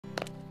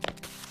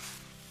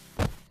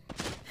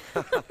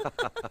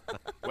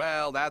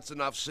Well, that's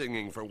enough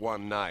singing for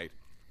one night.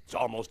 It's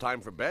almost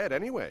time for bed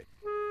anyway.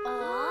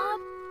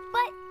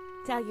 But...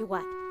 Tell you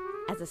what,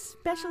 as a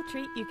special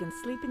treat, you can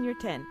sleep in your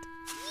tent.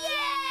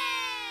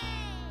 Yay!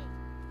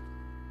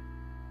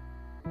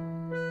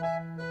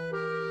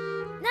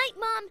 Night,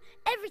 Mom.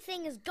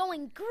 Everything is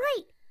going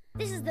great.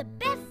 This is the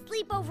best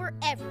sleepover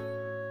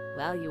ever.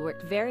 Well, you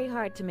worked very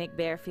hard to make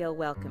Bear feel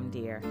welcome,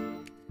 dear.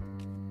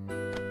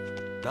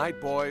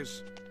 Night,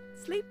 boys.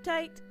 Sleep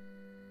tight.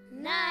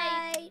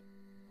 Night.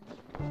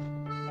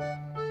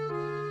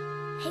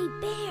 Hey,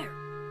 Bear.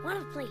 Want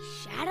to play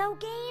shadow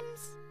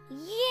games?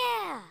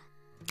 Yeah.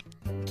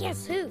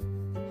 Guess who?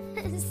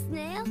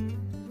 Snail?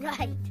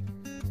 Right.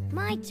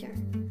 My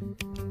turn.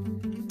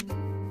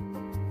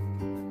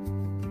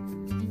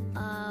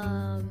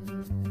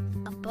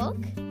 A book?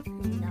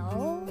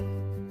 No.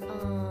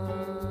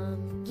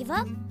 Give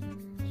up?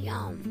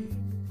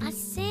 Yum. A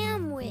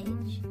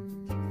sandwich.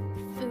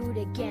 Food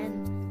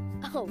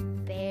again. Oh,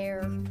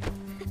 Bear.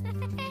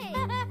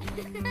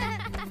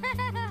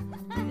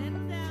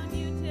 Settle down,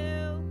 you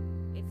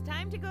two. It's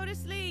time to go to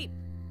sleep.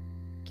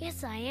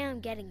 Guess I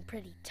am getting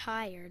pretty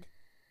tired.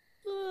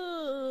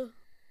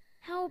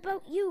 How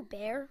about you,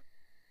 Bear?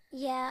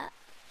 Yeah,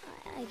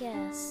 I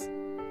guess.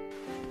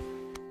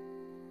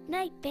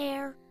 Night,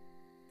 Bear.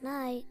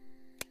 Night.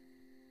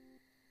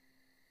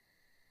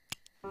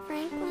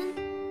 Franklin,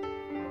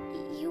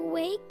 you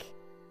awake?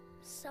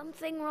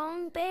 Something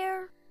wrong,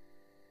 Bear?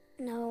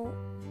 No.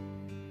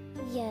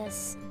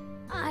 Yes.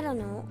 I don't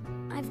know.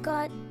 I've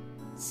got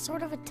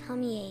sort of a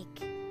tummy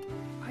ache.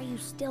 Are you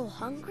still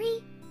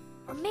hungry?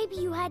 Or maybe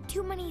you had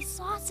too many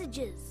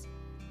sausages.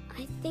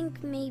 I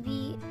think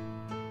maybe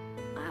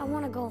I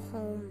want to go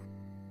home.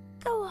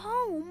 Go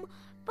home?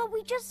 But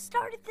we just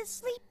started the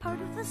sleep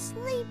part of the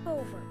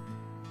sleepover.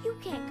 You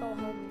can't go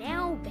home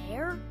now,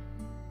 Bear.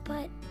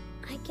 But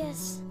I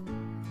guess,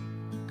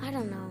 I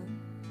don't know.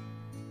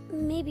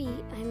 Maybe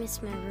I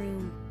miss my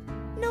room.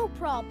 No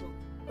problem.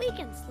 We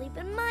can sleep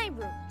in my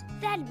room.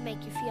 That'd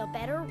make you feel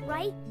better,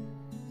 right?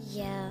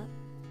 Yeah,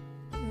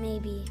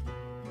 maybe.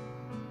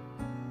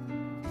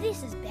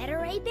 This is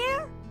better, eh,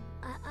 Bear?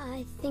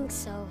 I think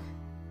so.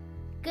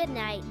 Good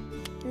night.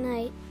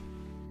 Night.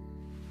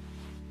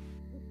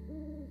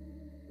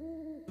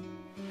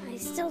 I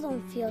still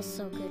don't feel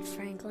so good,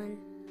 Franklin.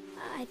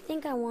 I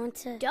think I want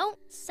to... Don't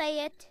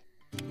say it.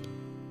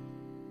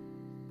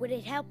 Would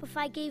it help if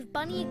I gave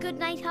Bunny a good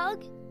night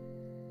hug?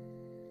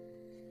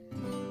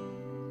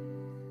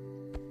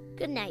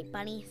 Good night,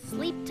 Bunny.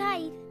 Sleep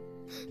tight.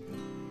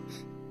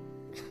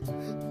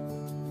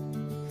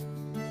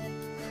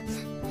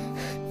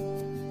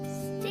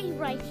 Stay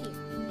right here.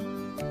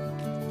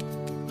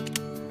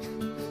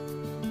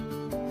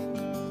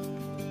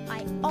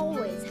 I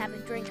always have a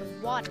drink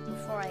of water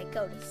before I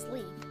go to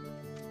sleep.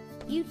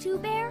 You too,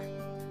 Bear?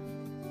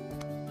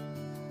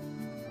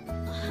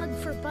 A hug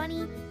for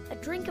Bunny, a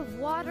drink of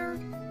water.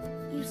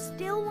 You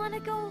still want to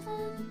go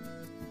home?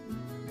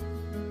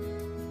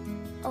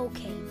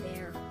 Okay,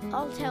 Bear.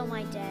 I'll tell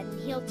my dad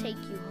and he'll take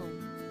you home.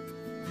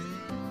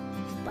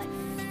 But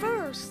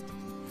first,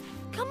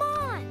 come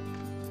on!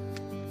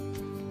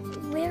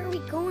 Where are we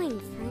going,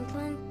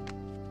 Franklin?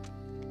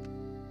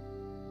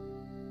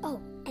 Oh,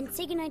 and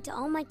say goodnight to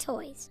all my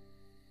toys.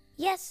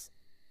 Yes,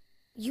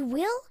 you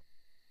will?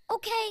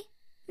 Okay,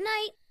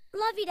 night.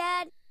 Love you,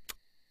 Dad.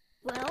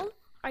 Well,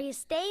 are you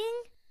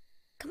staying?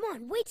 Come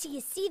on, wait till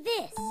you see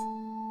this.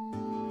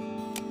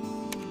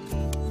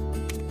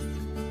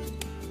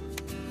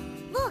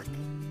 Look!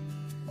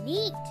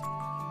 Neat.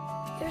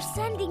 They're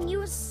sending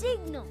you a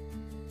signal.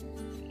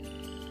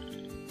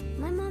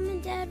 My mom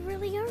and dad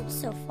really aren't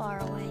so far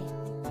away.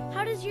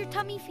 How does your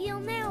tummy feel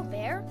now,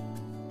 Bear?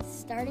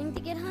 Starting to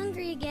get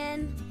hungry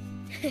again.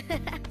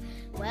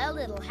 Well,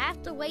 it'll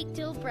have to wait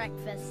till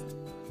breakfast.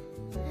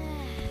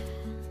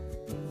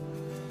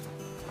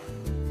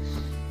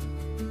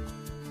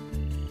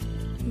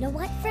 Know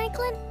what,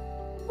 Franklin?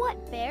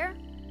 What, Bear?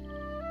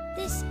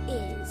 This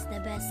is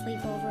the best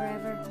sleepover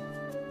ever.